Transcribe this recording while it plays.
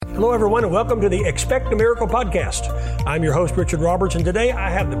Hello, everyone, and welcome to the Expect a Miracle podcast. I'm your host, Richard Roberts, and today I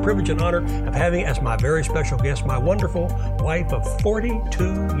have the privilege and honor of having as my very special guest my wonderful wife of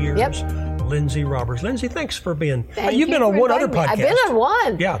 42 years, Lindsay Roberts. Lindsay, thanks for being. You've been on one other podcast. I've been on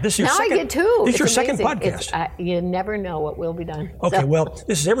one. Yeah, this is your now second. I get two. This is your second amazing. podcast. You never know what will be done. Okay, well,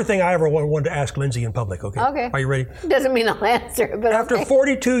 this is everything I ever wanted to ask Lindsay in public. Okay. Okay. Are you ready? Doesn't mean I'll answer, but After okay.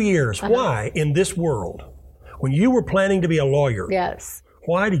 42 years, why in this world, when you were planning to be a lawyer, Yes.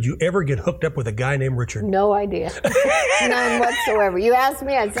 why did you ever get hooked up with a guy named Richard? No idea. None whatsoever. You asked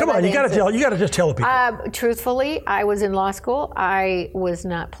me, I said Come on, you got to just tell the people. Truthfully, I was in law school. I was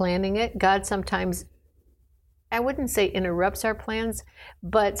not planning it. God sometimes, I wouldn't say interrupts our plans,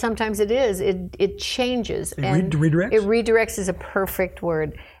 but sometimes it is. It changes. Redirects? It redirects is a perfect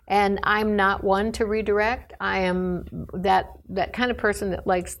word. And I'm not one to redirect. I am that kind of person that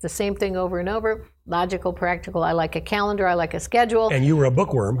likes the same thing over and over. Logical, practical. I like a calendar. I like a schedule. And you were a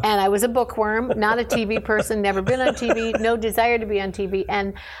bookworm. And I was a bookworm, not a TV person, never been on TV, no desire to be on TV.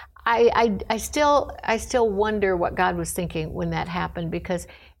 And I still wonder what God was thinking when that happened, because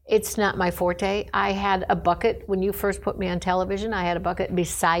it's not my forte. I had a bucket when you first put me on television. I had a bucket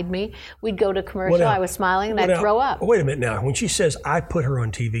beside me. We'd go to commercial. I was smiling and I'd throw up. Wait a minute now. When she says I put her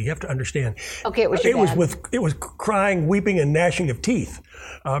on TV, you have to understand. Okay, it was your dad. It was crying, weeping, and gnashing of teeth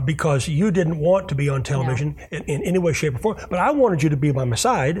because you didn't want to be on television in any way, shape, or form. But I wanted you to be by my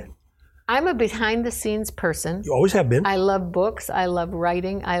side. I'm a behind-the-scenes person. You always have been. I love books. I love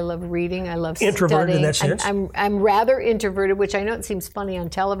writing. I love reading. I love introverted studying. in that sense. I'm rather introverted, which I know it seems funny on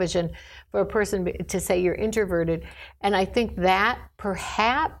television for a person to say you're introverted. And I think that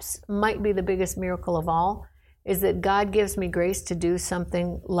perhaps might be the biggest miracle of all, is that God gives me grace to do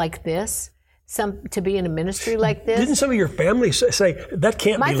something like this. To be in a ministry like this. Didn't some of your family say that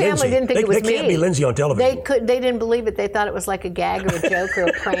can't be Lindsay? My family didn't think it was me. They can't be Lindsay on television. They didn't believe it. They thought it was like a gag or a joke or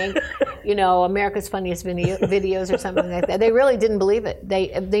a prank. You know, America's Funniest Videos or something like that. They really didn't believe it.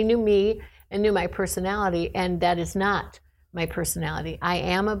 They knew me and knew my personality, and that is not my personality. I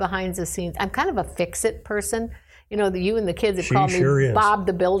am a behind the scenes. I'm kind of a fix-it person. You know, you and the kids have called me Bob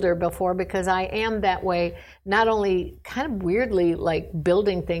the Builder before, because I am that way. Not only kind of weirdly like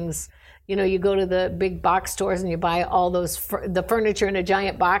building things. You know, you go to the big box stores and you buy all the furniture in a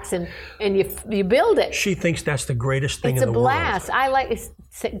giant box and you build it. She thinks that's the greatest thing in the world. It's a blast. I like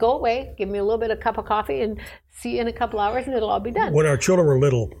it. Go away, give me a little bit of cup of coffee, and see you in a couple hours, and it'll all be done. When our children were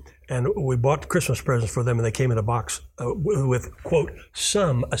little, and we bought Christmas presents for them, and they came in a box with, quote,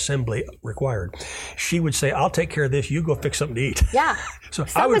 some assembly required. She would say, I'll take care of this, you go fix something to eat. Yeah. So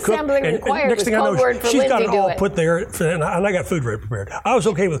some I would assembly cook, required and next was thing I code know, word for she's got Lindsay it all put there, and I got food ready prepared. I was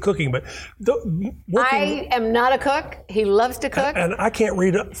okay with cooking, but I am not a cook. He loves to cook. And I can't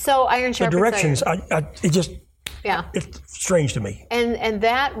read so iron sharpens the directions. Yeah. It's strange to me. And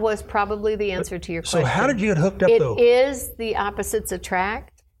that was probably the answer to your question. So how did you get hooked up, though? It is the opposites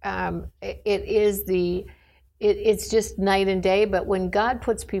attract. It's just night and day. But when God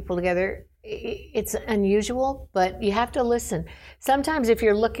puts people together, it's unusual, but you have to listen. Sometimes if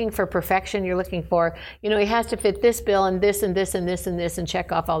you're looking for perfection, you're looking for, you know, he has to fit this bill and this and this and this and this and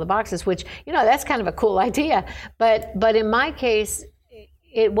check off all the boxes, which, you know, that's kind of a cool idea. But in my case,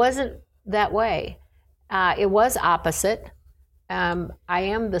 it wasn't that way. It was opposite. I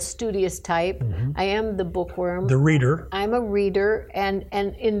am the studious type. Mm-hmm. I am the bookworm. The reader. I'm a reader, and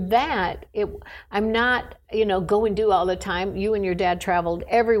in that, I'm not, you know, go and do all the time. You and your dad traveled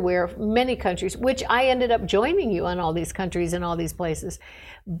everywhere, many countries, which I ended up joining you on all these countries and all these places.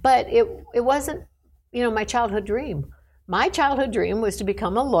 But it wasn't, you know, my childhood dream. My childhood dream was to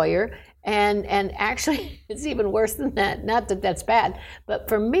become a lawyer, and actually, it's even worse than that. Not that that's bad, but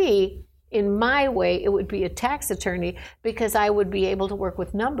for me, in my way, it would be a tax attorney, because I would be able to work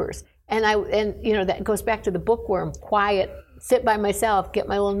with numbers. And you know, that goes back to the bookworm, quiet, sit by myself, get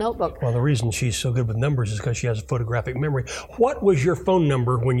my little notebook. Well, the reason she's so good with numbers is because she has a photographic memory. What was your phone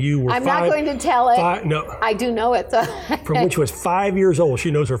number when you were I'm not going to tell it. No. I do know it, though. From when she was 5 years old,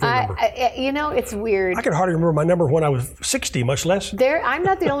 she knows her phone number. You know, it's weird. I can hardly remember my number when I was 60, much less. I'm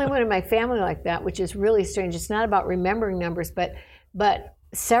not the only one in my family like that, which is really strange. It's not about remembering numbers, but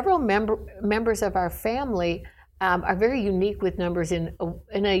several members of our family are very unique with numbers in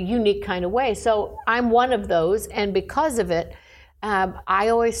a unique kind of way. So I'm one of those, and because of it, I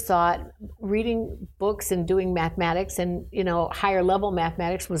always thought reading books and doing mathematics and, you know, higher level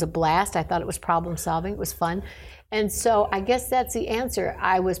mathematics was a blast. I thought it was problem solving. It was fun. And so I guess that's the answer.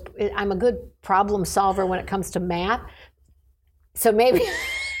 I'm a good problem solver when it comes to math. So maybe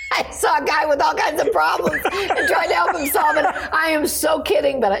I saw a guy with all kinds of problems and tried to help him solve it. I am so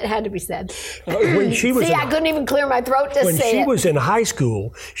kidding, but it had to be said. When she was I couldn't even clear my throat to say it. When she was in high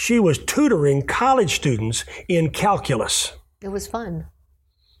school, she was tutoring college students in calculus. It was fun.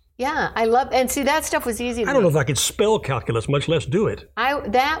 Yeah, I love, and see, that stuff was easy. I don't know if I could spell calculus, much less do it.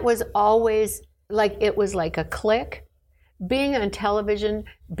 That was always it was like a click. Being on television,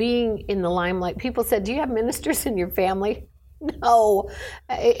 being in the limelight. People said, "Do you have ministers in your family?" No.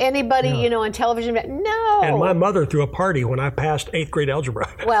 Anybody, on television? No. And my mother threw a party when I passed 8th grade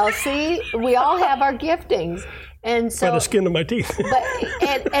algebra. Well, see, we all have our giftings. And so, by the skin of my teeth.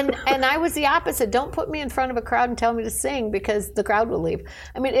 and I was the opposite. Don't put me in front of a crowd and tell me to sing because the crowd will leave.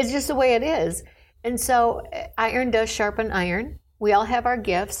 I mean, it's just the way it is. And so iron does sharpen iron. We all have our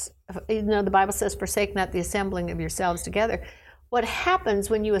gifts. The Bible says, forsake not the assembling of yourselves together. What happens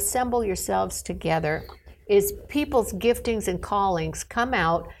when you assemble yourselves together is people's giftings and callings come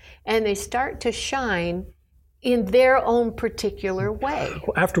out and they start to shine in their own particular way.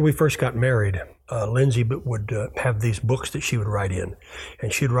 Well, after we first got married, Lindsay would have these books that she would write in.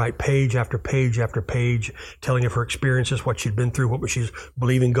 And she'd write page after page after page, telling of her experiences, what she'd been through, what she was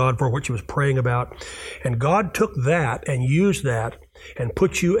believing God for, what she was praying about. And God took that and used that and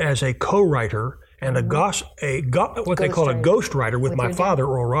put you as a co-writer and what they call a ghostwriter with my father,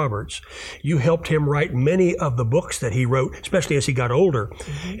 Oral Roberts. You helped him write many of the books that he wrote, especially as he got older.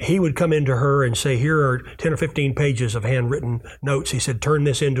 Mm-hmm. He would come into her and say, here are 10 or 15 pages of handwritten notes. He said, turn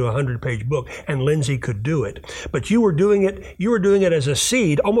this into a 100-page book, and Lindsay could do it. But you were doing it as a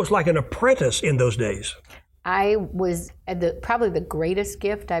seed, almost like an apprentice in those days. I was probably the greatest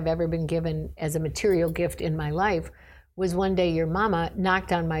gift I've ever been given as a material gift in my life was one day your mama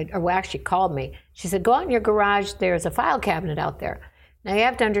knocked on actually called me. She said, go out in your garage, there's a file cabinet out there. Now you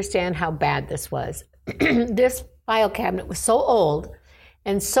have to understand how bad this was. This file cabinet was so old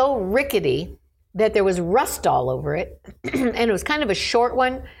and so rickety that there was rust all over it. And it was kind of a short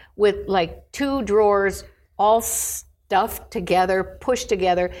one with like 2 drawers all stuffed together, pushed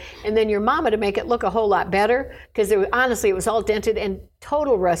together. And then your mama, to make it look a whole lot better, because honestly it was all dented and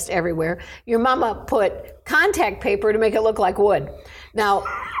total rust everywhere, your mama put contact paper to make it look like wood. Now,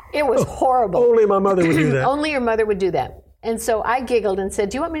 it was horrible. Only my mother would do that. Only your mother would do that. And so I giggled and said,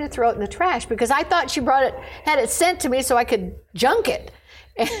 do you want me to throw it in the trash? Because I thought she had it sent to me so I could junk it.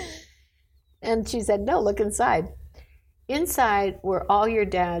 And she said, no, look inside. Inside were all your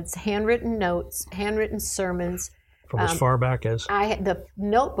dad's handwritten notes, handwritten sermons. From as far back as? The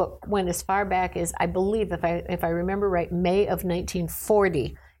notebook went as far back as, I believe, if I remember right, May of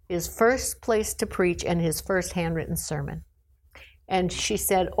 1940, his first place to preach and his first handwritten sermon. And she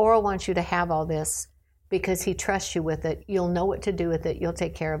said, Oral wants you to have all this because he trusts you with it. You'll know what to do with it. You'll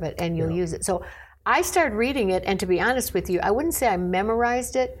take care of it, and you'll use it. So I started reading it, and to be honest with you, I wouldn't say I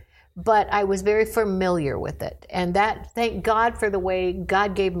memorized it, but I was very familiar with it. And that, thank God for the way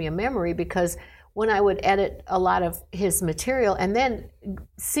God gave me a memory, because when I would edit a lot of his material and then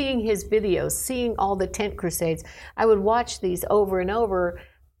seeing his videos, seeing all the tent crusades, I would watch these over and over.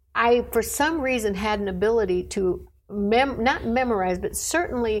 I, for some reason, had an ability to not memorize, but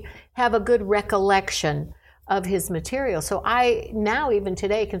certainly have a good recollection of his material. So I now, even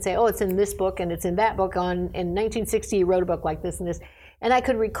today, can say, oh, it's in this book and it's in that book. In 1960, he wrote a book like this and this. And I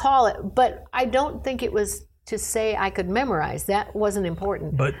could recall it, but I don't think it was to say I could memorize. That wasn't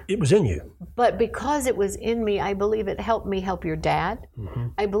important. But it was in you. But because it was in me, I believe it helped me help your dad. Mm-hmm.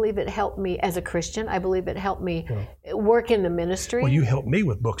 I believe it helped me as a Christian. I believe it helped me work in the ministry. Well, you helped me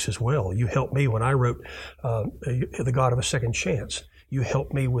with books as well. You helped me when I wrote The God of a Second Chance. You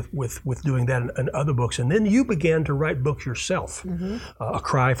helped me with doing that and other books. And then you began to write books yourself. Mm-hmm. A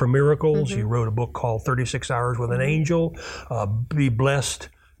Cry for Miracles. Mm-hmm. You wrote a book called 36 Hours with an Angel. Be Blessed,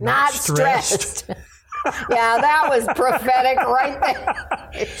 Not Stressed. Yeah, that was prophetic right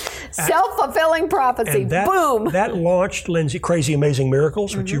there. Self-fulfilling prophecy. Boom. That launched Lindsay, Crazy Amazing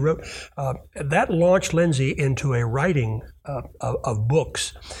Miracles, which you wrote. That launched Lindsay into a writing of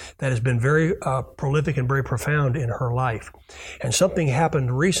books that has been very prolific and very profound in her life. And something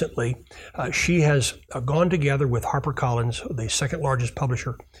happened recently. She has gone together with HarperCollins, the second largest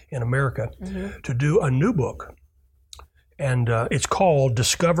publisher in America, to do a new book. And it's called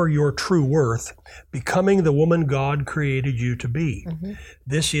Discover Your True Worth, Becoming the Woman God Created You to Be. Mm-hmm.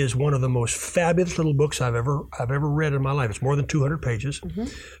 This is one of the most fabulous little books I've ever read in my life. It's more than 200 pages.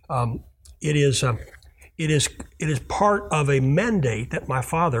 Mm-hmm. It is part of a mandate that my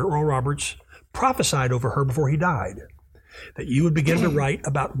father, Oral Roberts, prophesied over her before he died, that you would begin to write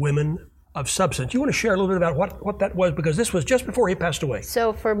about women of substance. You want to share a little bit about what that was, because this was just before he passed away.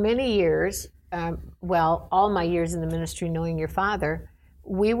 So for many years, all my years in the ministry knowing your father,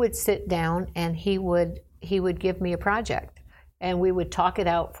 we would sit down and he would give me a project and we would talk it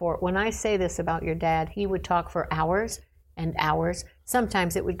out for, when I say this about your dad, he would talk for hours and hours.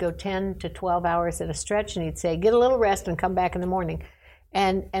 Sometimes it would go 10 to 12 hours at a stretch, and he'd say, get a little rest and come back in the morning.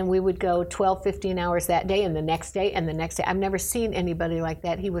 And we would go 12, 15 hours that day and the next day and the next day. I've never seen anybody like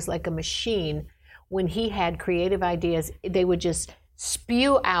that. He was like a machine. When he had creative ideas, they would just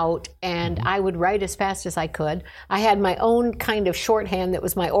spew out, and I would write as fast as I could. I had my own kind of shorthand that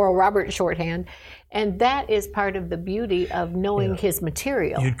was my Oral Roberts shorthand, and that is part of the beauty of knowing his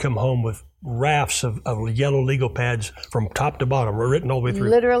material. You'd come home with rafts of yellow legal pads from top to bottom, written all the way through.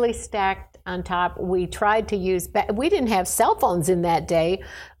 Literally stacked on top. We tried to use, we didn't have cell phones in that day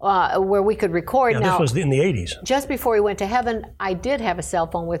where we could record. Now, this was in the 80s. Just before he went to heaven, I did have a cell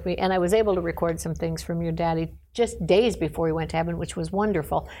phone with me, and I was able to record some things from your daddy just days before he went to heaven, which was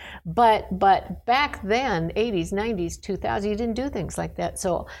wonderful. But back then, 80s, 90s, 2000, you didn't do things like that.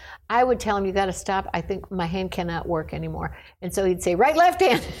 So I would tell him, you got to stop. I think my hand cannot work anymore. And so he'd say, right,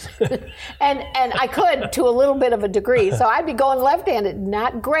 left-handed. and I could to a little bit of a degree. So I'd be going left-handed.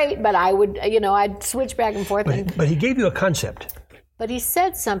 Not great, but I would, I'd switch back and forth. But he gave you a concept. But he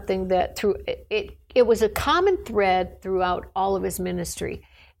said something that it was a common thread throughout all of his ministry.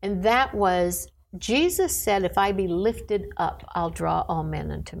 And that was, Jesus said, if I be lifted up, I'll draw all men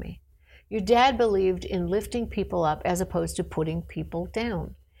unto me. Your dad believed in lifting people up as opposed to putting people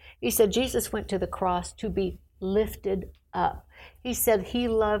down. He said Jesus went to the cross to be lifted up. He said he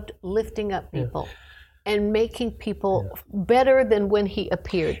loved lifting up people and making people better than when he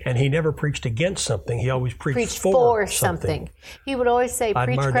appeared. And he never preached against something. He always preached for something. He would always say,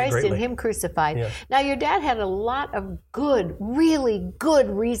 preach Christ and him crucified. Yeah. Now, your dad had a lot of good, really good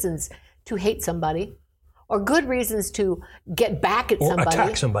reasons to hate somebody, or good reasons to get back at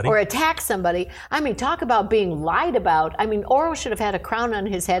somebody. Or attack somebody. I mean, talk about being lied about. I mean, Oral should have had a crown on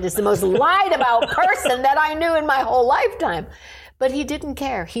his head as the most lied about person that I knew in my whole lifetime. But he didn't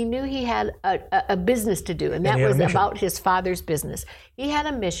care. He knew he had a business to do, and that was about his father's business. He had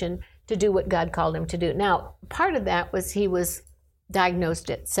a mission to do what God called him to do. Now, part of that was he was diagnosed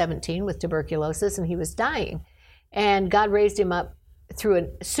at 17 with tuberculosis, and he was dying. And God raised him up through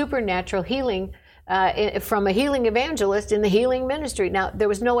a supernatural healing from a healing evangelist in the healing ministry. Now, there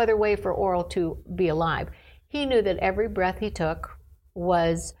was no other way for Oral to be alive. He knew that every breath he took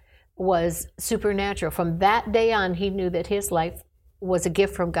was supernatural. From that day on, he knew that his life was a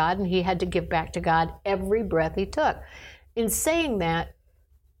gift from God, and he had to give back to God every breath he took. In saying that,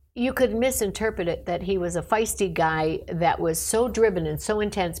 you could misinterpret it that he was a feisty guy that was so driven and so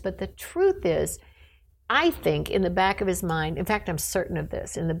intense, but the truth is, I think in the back of his mind, in fact, I'm certain of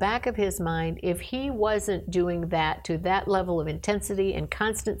this, in the back of his mind, if he wasn't doing that to that level of intensity and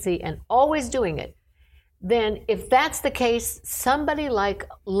constancy and always doing it, then if that's the case, somebody like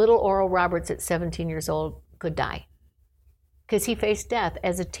little Oral Roberts at 17 years old could die. Because he faced death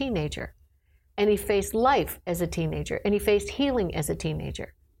as a teenager, and he faced life as a teenager, and he faced healing as a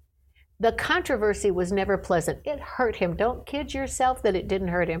teenager. The controversy was never pleasant. It hurt him. Don't kid yourself that it didn't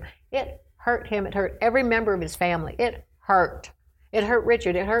hurt him. It hurt him. It hurt every member of his family. It hurt. It hurt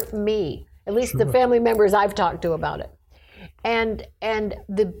Richard. It hurt me. At least the family members I've talked to about it. And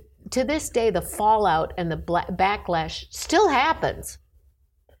to this day, the fallout and the backlash still happens.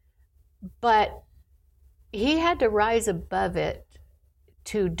 But he had to rise above it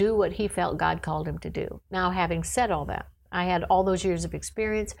to do what he felt God called him to do. Now, having said all that, I had all those years of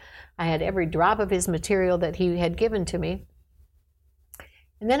experience. I had every drop of his material that he had given to me.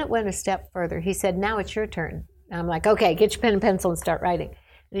 And then it went a step further. He said, now it's your turn. And I'm like, okay, get your pen and pencil and start writing.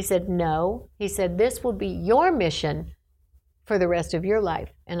 And he said, no. He said, this will be your mission for the rest of your life.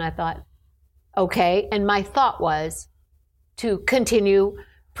 And I thought, okay. And my thought was to continue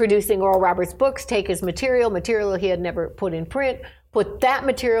producing Oral Roberts books, take his material he had never put in print, put that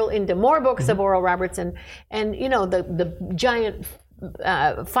material into more books of Oral Roberts, and the giant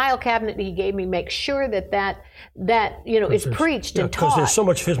file cabinet he gave me, make sure that is preached and taught. Because there's so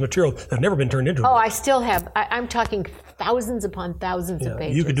much of his material that's never been turned into a book. I still have. I'm talking thousands upon thousands of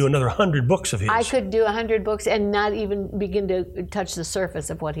pages. You could do another 100 books of his. I could do 100 books and not even begin to touch the surface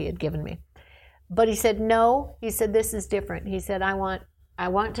of what he had given me. But he said, no. He said, this is different. He said, I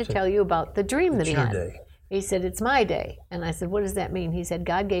want to tell you about the dream that he had. Day. He said, it's my day. And I said, what does that mean? He said,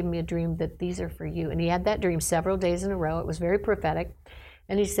 God gave me a dream that these are for you. And he had that dream several days in a row. It was very prophetic.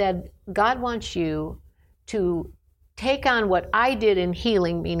 And he said, God wants you to take on what I did in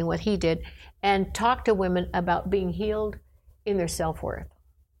healing, meaning what he did, and talk to women about being healed in their self-worth,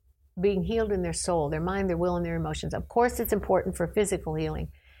 being healed in their soul, their mind, their will, and their emotions. Of course, it's important for physical healing.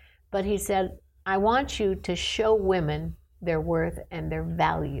 But he said, I want you to show women their worth, and their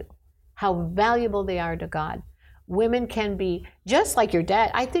value, how valuable they are to God. Women can be, just like your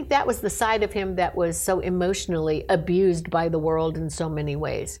dad, I think that was the side of him that was so emotionally abused by the world in so many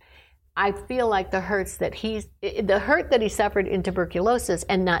ways. I feel like the hurt that he suffered in tuberculosis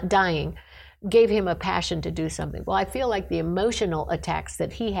and not dying gave him a passion to do something. Well, I feel like the emotional attacks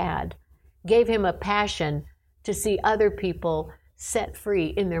that he had gave him a passion to see other people set free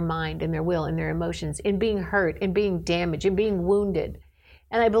in their mind, in their will, in their emotions, in being hurt, in being damaged, in being wounded.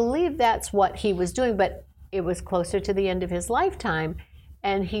 And I believe that's what he was doing, but it was closer to the end of his lifetime,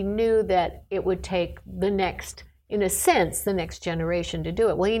 and he knew that it would take the next, in a sense, the next generation to do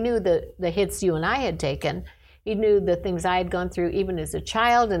it. Well, he knew the hits you and I had taken. He knew the things I had gone through even as a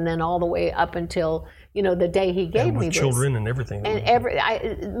child, and then all the way up until, the day he gave me this. Children and everything.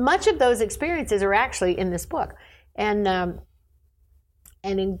 And much of those experiences are actually in this book. And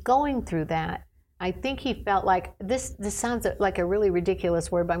in going through that, I think he felt like, this sounds like a really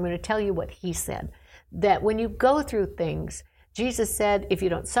ridiculous word, but I'm going to tell you what he said. That when you go through things, Jesus said, if you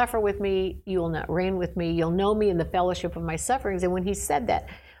don't suffer with me, you will not reign with me. You'll know me in the fellowship of my sufferings. And when he said that,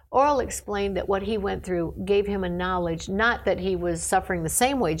 Oral explained that what he went through gave him a knowledge, not that he was suffering the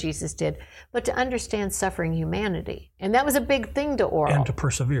same way Jesus did, but to understand suffering humanity. And that was a big thing to Oral. And to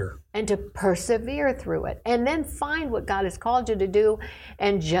persevere. And to persevere through it. And then find what God has called you to do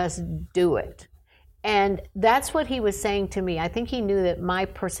and just do it. And that's what he was saying to me. I think he knew that my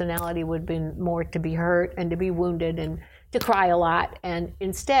personality would be more to be hurt and to be wounded and to cry a lot. And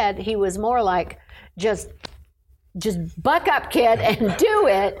instead, he was more like, just buck up, kid, and do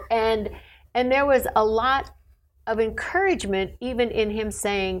it. And there was a lot of encouragement even in him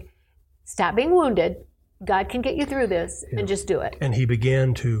saying, stop being wounded. God can get you through this, and just do it. And he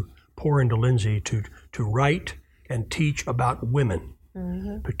began to pour into Lindsay to write and teach about women.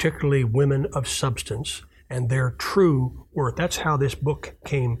 Mm-hmm. Particularly women of substance and their true worth. That's how this book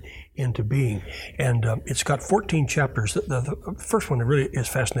came into being. And it's got 14 chapters. The first one that really is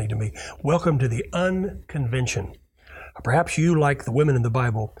fascinating to me. Welcome to the Unconvention. Perhaps you, like the women in the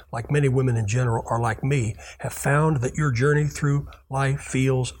Bible, like many women in general, or like me, have found that your journey through life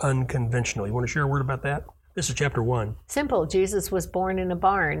feels unconventional. You want to share a word about that? This is chapter 1. Simple. Jesus was born in a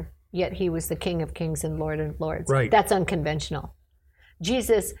barn, yet he was the King of Kings and Lord of Lords. Right. That's unconventional.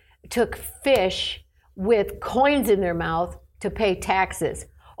 Jesus took fish with coins in their mouth to pay taxes.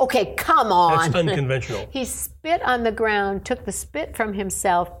 Okay, come on. That's unconventional. He spit on the ground, took the spit from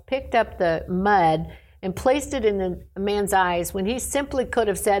himself, picked up the mud, and placed it in the man's eyes when he simply could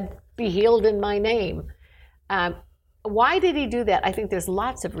have said, be healed in my name. Why did he do that? I think there's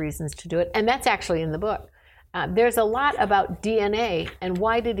lots of reasons to do it, and that's actually in the book. There's a lot about DNA, and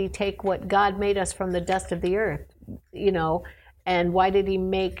why did he take what God made us from the dust of the earth, and why did he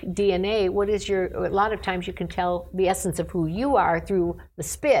make DNA? A lot of times you can tell the essence of who you are through the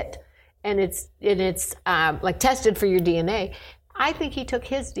spit, and it's like tested for your DNA. I think he took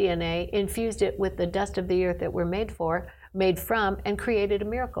his DNA, infused it with the dust of the earth that we're made from, and created a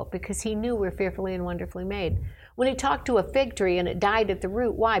miracle because he knew we're fearfully and wonderfully made. When he talked to a fig tree and it died at the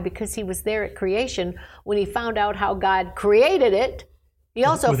root, why? Because he was there at creation. When he found out how God created it, he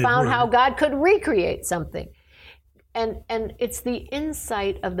also found how God could recreate something. And it's the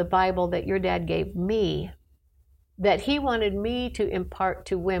insight of the Bible that your dad gave me, that he wanted me to impart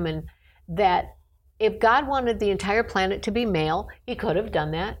to women, that if God wanted the entire planet to be male, he could have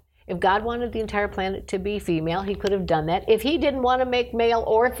done that. If God wanted the entire planet to be female, he could have done that. If he didn't want to make male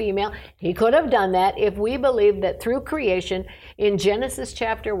or female, he could have done that. If we believe that through creation, in Genesis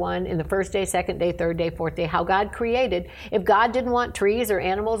chapter 1, in the first day, second day, third day, fourth day, how God created, if God didn't want trees or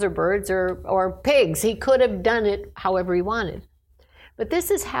animals or birds or pigs, he could have done it however he wanted. But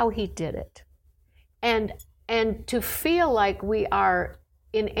this is how he did it. And to feel like we are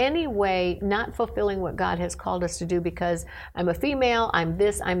in any way not fulfilling what God has called us to do because I'm a female, I'm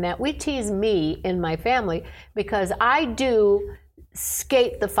this, I'm that. We tease me in my family because I do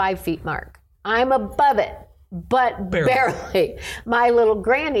skate the 5 feet mark. I'm above it, but barely. My little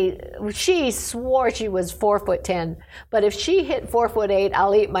granny, she swore she was 4'10", but if she hit 4'8",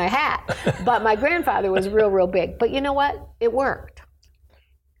 I'll eat my hat. But my grandfather was real big. But you know what? It worked.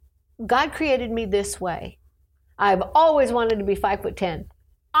 God created me this way. I've always wanted to be 5'10".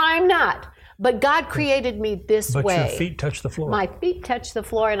 I'm not. But God created me this way. But your feet touch the floor. My feet touch the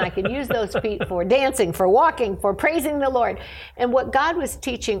floor, and I can use those feet for dancing, for walking, for praising the Lord. And what God was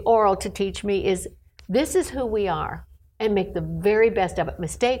teaching Oral to teach me is this is who we are, and make the very best of it.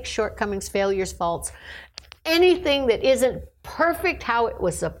 Mistakes, shortcomings, failures, faults, anything that isn't perfect how it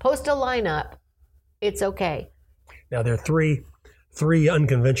was supposed to line up, it's okay. Now, there are 3 three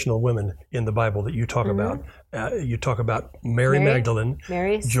unconventional women in the Bible that you talk about. You talk about Mary Magdalene,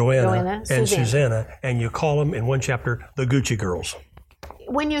 Joanna, and Susanna, and you call them in one chapter the Gucci girls.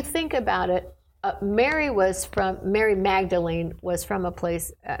 When you think about it, Mary Magdalene was from a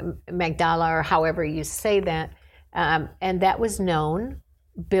place, Magdala, or however you say that, and that was known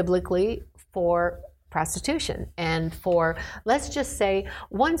biblically for prostitution and for, let's just say,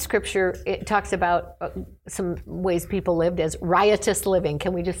 one scripture, it talks about some ways people lived as riotous living.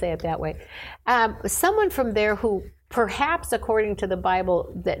 Can we just say it that way? Someone from there who perhaps, according to the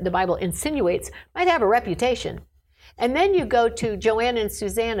Bible, that the Bible insinuates, might have a reputation. And then you go to Joanna and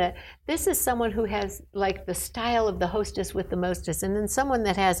Susanna. This is someone who has like the style of the hostess with the mostess, and then someone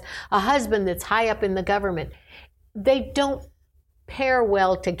that has a husband that's high up in the government. They don't pair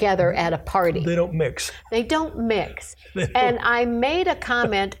well together at a party. They don't mix. They don't mix. And I made a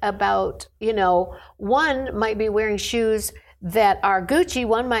comment about, one might be wearing shoes that are Gucci,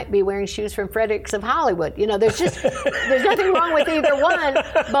 one might be wearing shoes from Fredericks of Hollywood. There's nothing wrong with either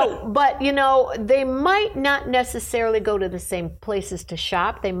one, but they might not necessarily go to the same places to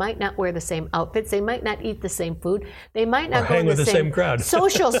shop. They might not wear the same outfits. They might not eat the same food. They might not go to the same crowd.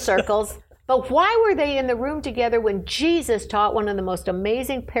 Social circles. But why were they in the room together when Jesus taught one of the most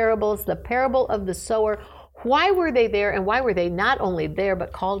amazing parables, the parable of the sower? Why were they there, and why were they not only there,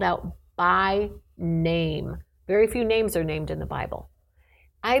 but called out by name? Very few names are named in the Bible.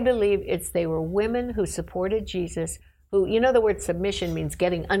 I believe they were women who supported Jesus, who, the word submission means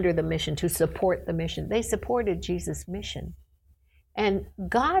getting under the mission, to support the mission. They supported Jesus' mission. And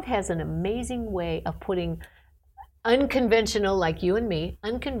God has an amazing way of putting unconventional, like you and me,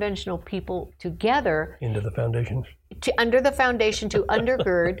 unconventional people together. Into the foundation. Under the foundation to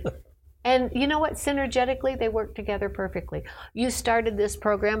undergird. And you know what? Synergetically, they work together perfectly. You started this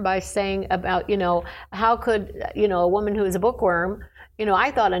program by saying about, how could, a woman who is a bookworm,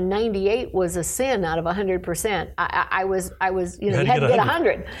 I thought a 98 was a sin out of 100%. I was, you had to get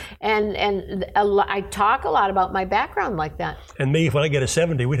 100. And I talk a lot about my background like that. And me, if I get a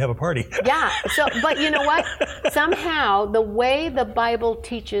 70, we'd have a party. Yeah. So, but you know what? Somehow, the way the Bible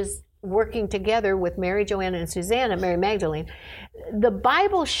teaches working together with Mary, Joanna, and Susanna, Mary Magdalene, the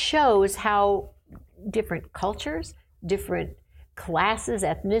Bible shows how different cultures, different classes,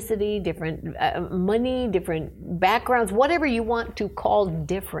 ethnicity, different money, different backgrounds, whatever you want to call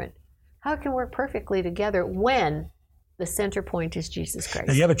different, how it can work perfectly together when the center point is Jesus Christ.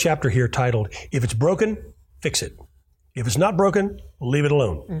 Now you have a chapter here titled, If It's Broken, Fix It. If it's not broken, leave it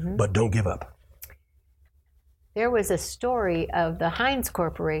alone, but don't give up. There was a story of the Heinz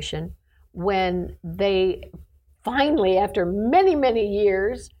Corporation when they finally, after many, many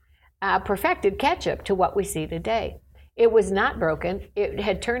years, perfected ketchup to what we see today. It was not broken. It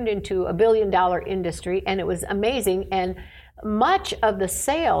had turned into a billion-dollar industry, and it was amazing. And much of the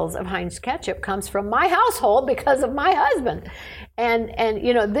sales of Heinz ketchup comes from my household because of my husband. And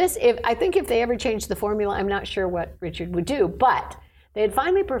this, I think if they ever changed the formula, I'm not sure what Richard would do, but they had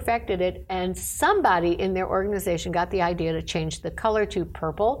finally perfected it, and somebody in their organization got the idea to change the color to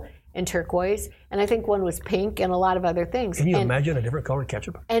purple and turquoise, and I think one was pink and a lot of other things. Can you imagine a different colored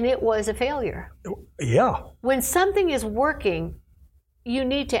ketchup? And it was a failure. Yeah. When something is working, you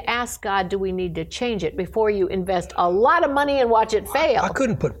need to ask God, do we need to change it before you invest a lot of money and watch it fail? I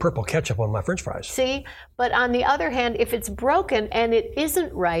couldn't put purple ketchup on my French fries. See? But on the other hand, if it's broken and it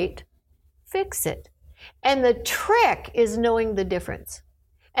isn't right, fix it. And the trick is knowing the difference.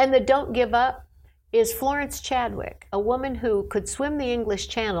 And the don't give up is Florence Chadwick, a woman who could swim the English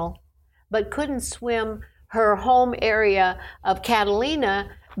Channel, but couldn't swim her home area of Catalina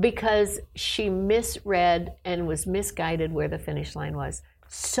because she misread and was misguided where the finish line was.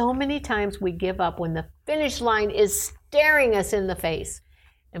 So many times we give up when the finish line is staring us in the face.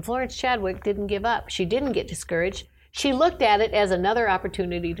 And Florence Chadwick didn't give up. She didn't get discouraged. She looked at it as another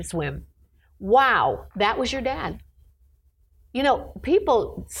opportunity to swim. Wow, that was your dad.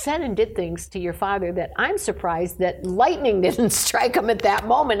 People said and did things to your father that I'm surprised that lightning didn't strike him at that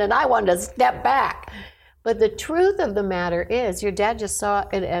moment and I wanted to step back. But the truth of the matter is your dad just saw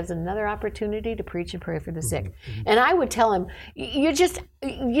it as another opportunity to preach and pray for the sick. And I would tell him, you just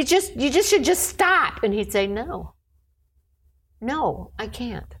should just stop. And he'd say, no, I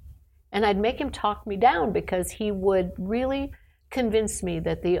can't. And I'd make him talk me down because he would really convinced me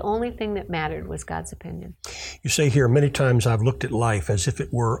that the only thing that mattered was God's opinion. You say here, many times I've looked at life as if it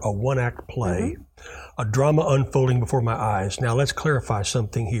were a one-act play, a drama unfolding before my eyes. Now let's clarify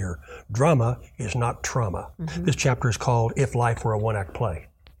something here. Drama is not trauma. This chapter is called If Life Were a One-Act Play.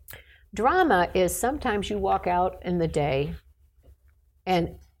 Drama is sometimes you walk out in the day and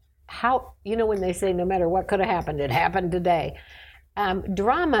when they say no matter what could have happened, it happened today.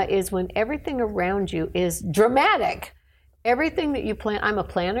 Drama is when everything around you is dramatic. Everything that you plan, I'm a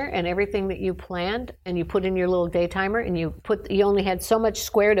planner, and everything that you planned and you put in your little day timer and you only had so much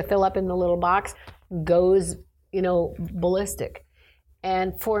square to fill up in the little box goes, ballistic.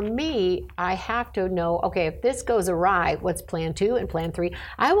 And for me, I have to know, okay, if this goes awry, what's plan 2 and plan 3?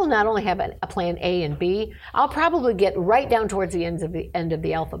 I will not only have a plan A and B, I'll probably get right down towards the end of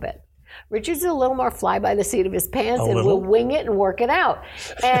the alphabet. Richard's a little more fly by the seat of his pants and will wing it and work it out.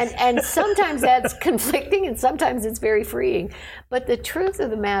 And sometimes that's conflicting and sometimes it's very freeing. But the truth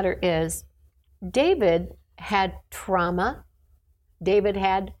of the matter is, David had trauma. David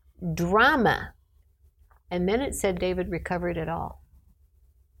had drama. And then it said David recovered it all.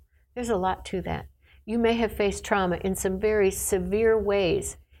 There's a lot to that. You may have faced trauma in some very severe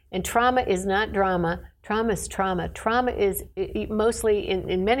ways. And trauma is not drama. Trauma is trauma. Trauma is mostly,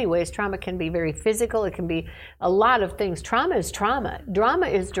 in many ways, trauma can be very physical. It can be a lot of things. Trauma is trauma. Drama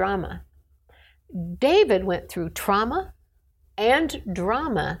is drama. David went through trauma and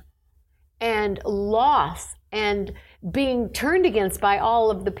drama and loss and being turned against by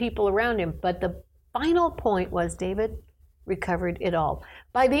all of the people around him. But the final point was David recovered it all.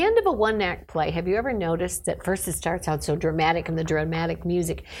 By the end of a one-act play, have you ever noticed that first it starts out so dramatic and the dramatic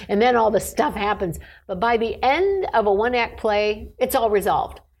music, and then all the stuff happens, but by the end of a one-act play, it's all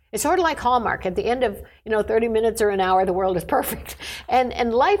resolved. It's sort of like Hallmark. At the end of 30 minutes or an hour, the world is perfect.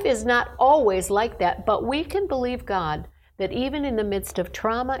 And life is not always like that, but we can believe God that even in the midst of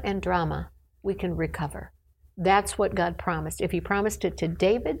trauma and drama, we can recover. That's what God promised. If he promised it to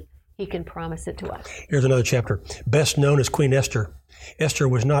David, he can promise it to us. Here's another chapter. Best known as Queen Esther. Esther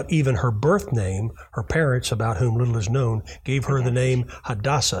was not even her birth name. Her parents, about whom little is known, gave her the name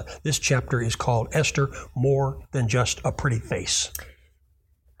Hadassah. This chapter is called Esther, more than just a pretty face.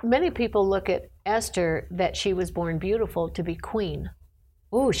 Many people look at Esther, that she was born beautiful, to be queen.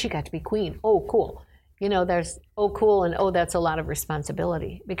 Oh, she got to be queen. Oh, cool. There's, oh, cool, and oh, that's a lot of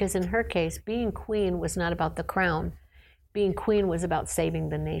responsibility. Because in her case, being queen was not about the crown. Being queen was about saving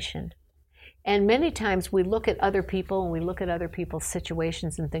the nation. And many times we look at other people and we look at other people's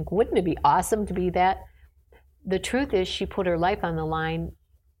situations and think, wouldn't it be awesome to be that? The truth is, she put her life on the line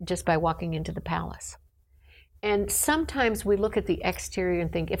just by walking into the palace. And sometimes we look at the exterior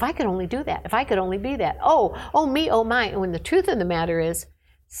and think, if I could only do that, if I could only be that, oh me, oh my. And when the truth of the matter is,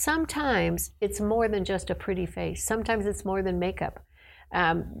 sometimes it's more than just a pretty face. Sometimes it's more than makeup.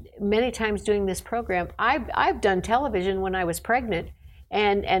 Many times doing this program, I've done television when I was pregnant,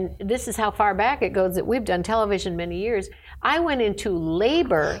 and this is how far back it goes that we've done television many years. I went into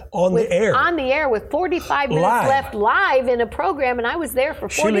labor on the air with 45 minutes left live in a program, and I was there for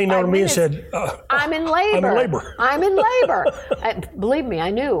 45 minutes. She leaned over me and said, I'm in labor. I'm in labor. Believe me, I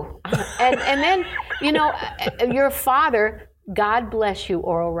knew. And then, your father, God bless you,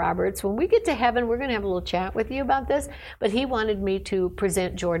 Oral Roberts. When we get to heaven, we're going to have a little chat with you about this. But he wanted me to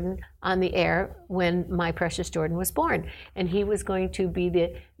present Jordan on the air when my precious Jordan was born. And he was going to be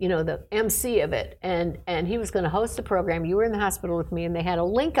the MC of it. And he was going to host the program. You were in the hospital with me, and they had a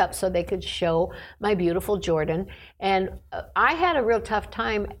link up so they could show my beautiful Jordan. And I had a real tough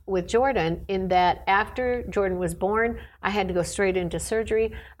time with Jordan in that after Jordan was born, I had to go straight into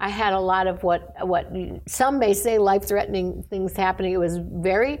surgery. I had a lot of what some may say life-threatening things happening. It was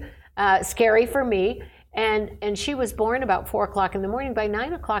very scary for me. And she was born about 4 o'clock in the morning. By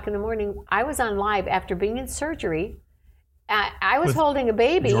 9 o'clock in the morning, I was on live after being in surgery. I was holding a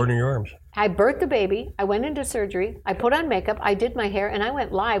baby. Jordan in your arms. I birthed the baby. I went into surgery. I put on makeup. I did my hair, and I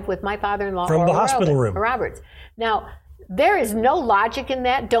went live with my father-in-law from the hospital room. Roberts. Now, there is no logic in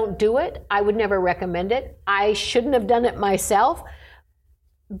that. Don't do it. I would never recommend it. I shouldn't have done it myself.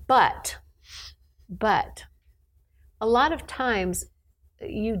 But a lot of times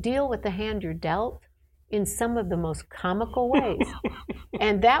you deal with the hand you're dealt in some of the most comical ways.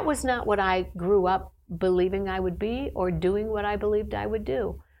 And that was not what I grew up believing I would be or doing what I believed I would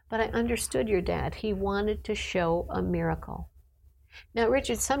do. But I understood your dad. He wanted to show a miracle. Now,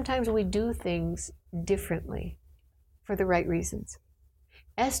 Richard, sometimes we do things differently for the right reasons.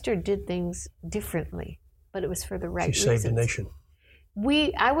 Esther did things differently, but it was for the right reasons. She saved the nation.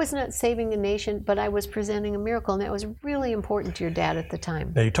 I was not saving a nation, but I was presenting a miracle, and that was really important to your dad at the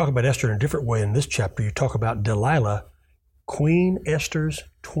time. Now, you talk about Esther in a different way in this chapter. You talk about Delilah, Queen Esther's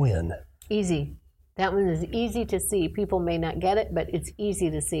twin. Easy. That one is easy to see. People may not get it, but it's easy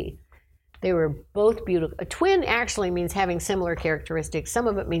to see. They were both beautiful. A twin actually means having similar characteristics. Some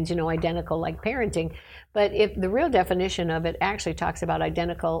of it means, identical, like parenting. But if the real definition of it actually talks about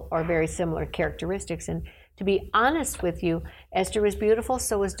identical or very similar characteristics. And to be honest with you, Esther was beautiful,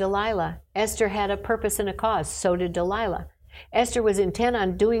 so was Delilah. Esther had a purpose and a cause, so did Delilah. Esther was intent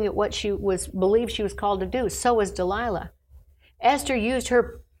on doing what she believed she was called to do. So was Delilah. Esther used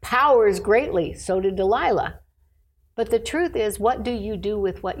her powers greatly. So did Delilah. But the truth is, what do you do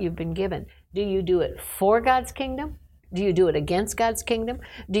with what you've been given? Do you do it for God's kingdom? Do you do it against God's kingdom?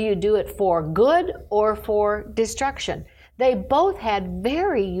 Do you do it for good or for destruction? They both had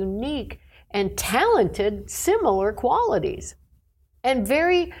very unique and talented, similar qualities, and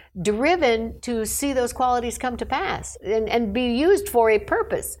very driven to see those qualities come to pass and be used for a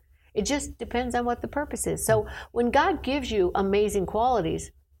purpose. It just depends on what the purpose is. So when God gives you amazing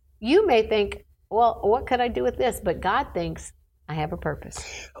qualities, you may think, well, what could I do with this? But God thinks, I have a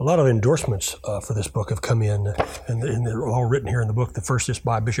purpose. A lot of endorsements for this book have come in, and they're all written here in the book. The first is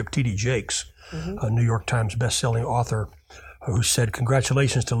by Bishop T.D. Jakes, a New York Times best-selling author, who said,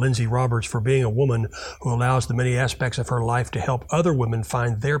 "Congratulations to Lindsay Roberts for being a woman who allows the many aspects of her life to help other women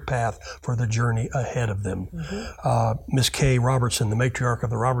find their path for the journey ahead of them." Miss Kay Robertson, the matriarch of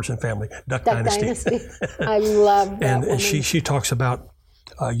the Robertson family, Duck Dynasty. I love that and woman. she talks about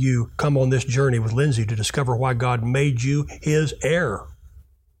you come on this journey with Lindsay to discover why God made you his heir.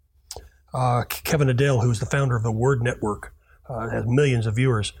 Kevin Adele, who's the founder of the Word Network, has millions of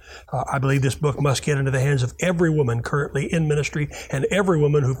viewers. I believe this book must get into the hands of every woman currently in ministry and every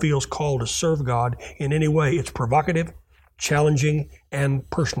woman who feels called to serve God in any way. It's provocative, challenging, and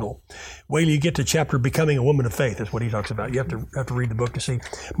personal. Wait till you get to chapter Becoming a Woman of Faith. That's what he talks about. You have to read the book to see.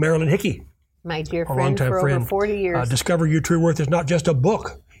 Marilyn Hickey, my dear a friend longtime for friend, over 40 years. Discover Your True Worth is not just a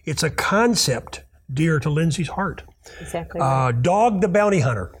book. It's a concept dear to Lindsay's heart. Exactly right. Dog the Bounty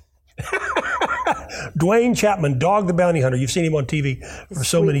Hunter. Dwayne Chapman, Dog the Bounty Hunter. You've seen him on TV for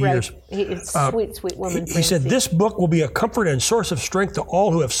so many years. It's sweet woman. He said, "This book will be a comfort and source of strength to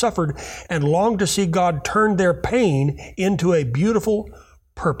all who have suffered and long to see God turn their pain into a beautiful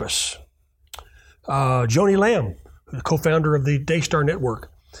purpose." Joni Lamb, the co-founder of the Daystar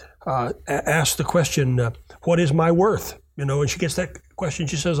Network, asked the question, what is my worth? And she gets that question,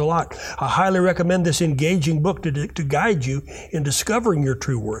 she says a lot. I highly recommend this engaging book to guide you in discovering your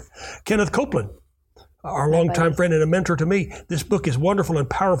true worth. Kenneth Copeland, our longtime friend and a mentor to me, this book is wonderful and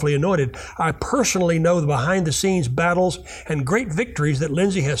powerfully anointed. I personally know the behind-the-scenes battles and great victories that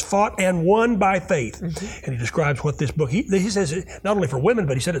Lindsay has fought and won by faith. And he describes what this book, he says it not only for women,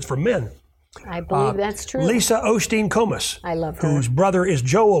 but he said it's for men. I believe that's true. Lisa Osteen Comas, I love her. Whose brother is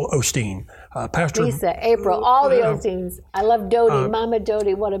Joel Osteen, pastor. Lisa, April, all the Osteens. I love Dodie, Mama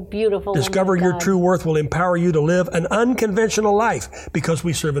Dodie. What a beautiful Discover woman of Your God. True Worth will empower you to live an unconventional life because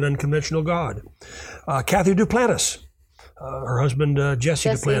we serve an unconventional God. Kathy Duplantis, her husband Jesse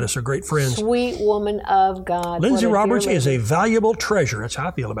Duplantis are great friends. Sweet woman of God. Lindsay Roberts is a valuable treasure. That's how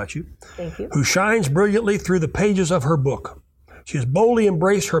I feel about you. Thank you. Who shines brilliantly through the pages of her book. She has boldly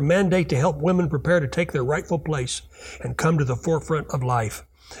embraced her mandate to help women prepare to take their rightful place and come to the forefront of life.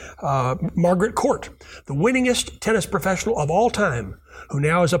 Margaret Court, the winningest tennis professional of all time, who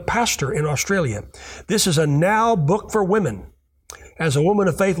now is a pastor in Australia. This is a now book for women. As a woman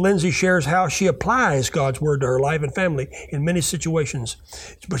of faith, Lindsay shares how she applies God's word to her life and family in many situations.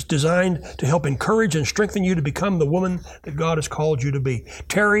 It's designed to help encourage and strengthen you to become the woman that God has called you to be.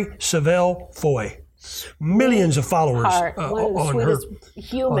 Terry Savelle Foy. Millions of followers on her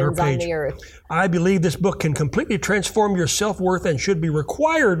humans on the earth. I believe this book can completely transform your self-worth and should be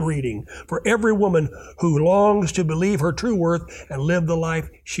required reading for every woman who longs to believe her true worth and live the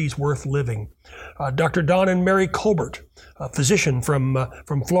life she's worth living. Dr. Don and Mary Colbert, a physician from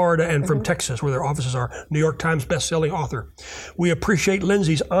Florida and from Texas, where their offices are, New York Times best-selling author. We appreciate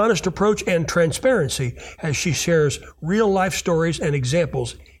Lindsay's honest approach and transparency as she shares real-life stories and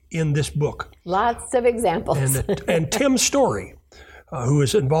examples in this book. Lots of examples. And Tim Story, who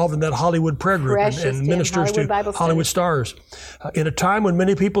is involved in that Hollywood prayer group and ministers to Hollywood stars. In a time when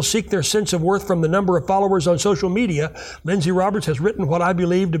many people seek their sense of worth from the number of followers on social media, Lindsay Roberts has written what I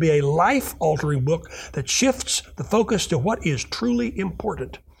believe to be a life-altering book that shifts the focus to what is truly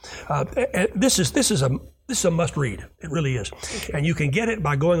important. This is a must-read. It really is. And you can get it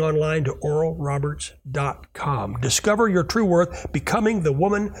by going online to oralroberts.com. Discover your true worth, becoming the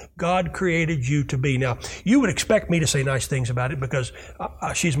woman God created you to be. Now, you would expect me to say nice things about it because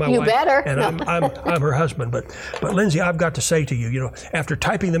she's my wife. You better. And I'm her husband. But Lindsay, I've got to say to you, after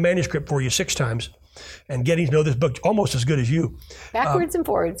typing the manuscript for you 6 times and getting to know this book almost as good as you. Backwards and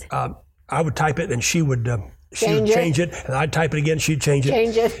forwards. I would type it and she would She'd change it, and I'd type it again. She'd change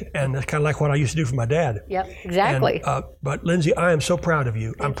it. And that's kind of like what I used to do for my dad. Yep, exactly. And, but Lindsay, I am so proud of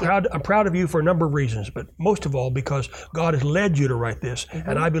you. I'm proud of you for a number of reasons, but most of all because God has led you to write this,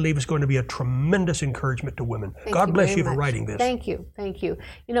 and I believe it's going to be a tremendous encouragement to women. God bless you for writing this. Thank you.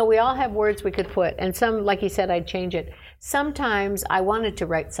 You know, we all have words we could put, and some, like you said, I'd change it. Sometimes I wanted to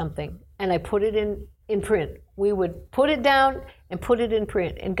write something, and I put it in print. We would put it down and put it in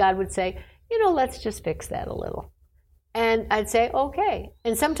print, and God would say, you know, let's just fix that a little. And I'd say, okay.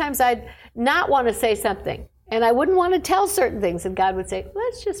 And sometimes I'd not want to say something, and I wouldn't want to tell certain things, and God would say,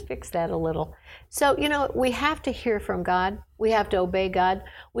 let's just fix that a little. So, you know, we have to hear from God. We have to obey God.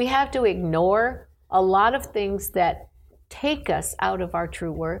 We have to ignore a lot of things that take us out of our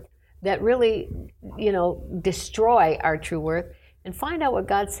true worth, that really, you know, destroy our true worth, and find out what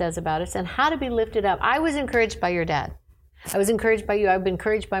God says about us and how to be lifted up. I was encouraged by your dad. I was encouraged by you. I've been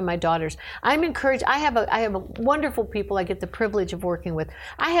encouraged by my daughters. I'm encouraged. I have a wonderful people I get the privilege of working with.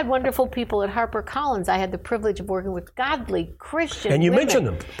 I had wonderful people at HarperCollins. I had the privilege of working with godly Christian And you women. mentioned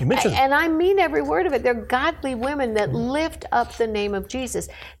them. And I mean every word of it. They're godly women that lift up the name of Jesus.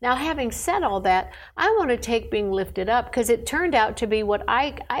 Now, having said all that, I want to take being lifted up because it turned out to be what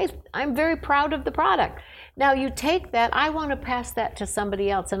I'm very proud of the product. Now, you take that, I want to pass that to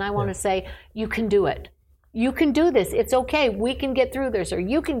somebody else, and I want to say, you can do it. You can do this. It's okay. We can get through this, or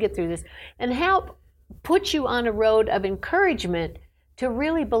you can get through this, and help put you on a road of encouragement to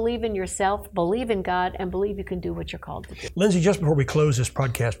really believe in yourself, believe in God, and believe you can do what you're called to do. Lindsay, just before we close this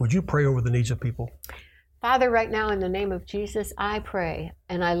podcast, would you pray over the needs of people? Father, right now in the name of Jesus, I pray,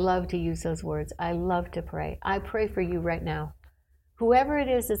 and I love to use those words. I love to pray. I pray for you right now. Whoever it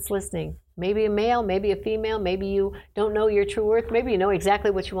is that's listening, maybe a male, maybe a female, maybe you don't know your true worth, maybe you know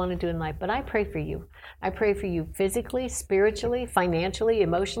exactly what you want to do in life, but I pray for you. I pray for you physically, spiritually, financially,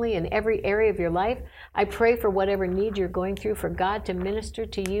 emotionally, in every area of your life. I pray for whatever need you're going through, for God to minister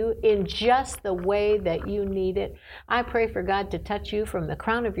to you in just the way that you need it. I pray for God to touch you from the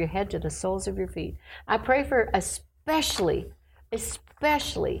crown of your head to the soles of your feet. I pray for especially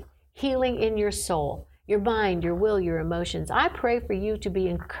healing in your soul, your mind, your will, your emotions. I pray for you to be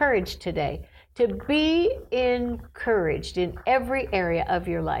encouraged today, to be encouraged in every area of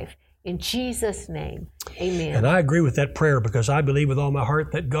your life. In Jesus' name, amen. And I agree with that prayer because I believe with all my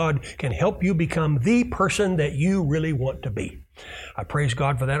heart that God can help you become the person that you really want to be. I praise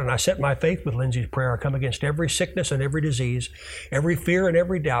God for that, and I set my faith with Lindsay's prayer. I come against every sickness and every disease, every fear and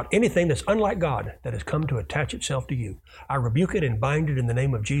every doubt, anything that's unlike God that has come to attach itself to you. I rebuke it and bind it in the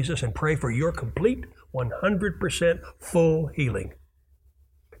name of Jesus and pray for your complete 100% full healing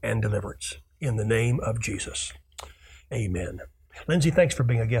and deliverance in the name of Jesus. Amen. Lindsay, thanks for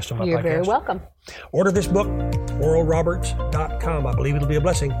being a guest on my podcast. You're very welcome. Order this book, OralRoberts.com. I believe it'll be a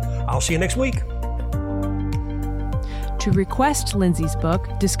blessing. I'll see you next week. To request Lindsay's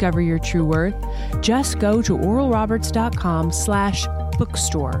book, Discover Your True Worth, just go to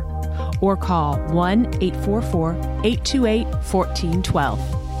oralroberts.com/bookstore or call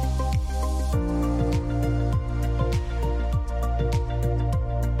 1-844-828-1412.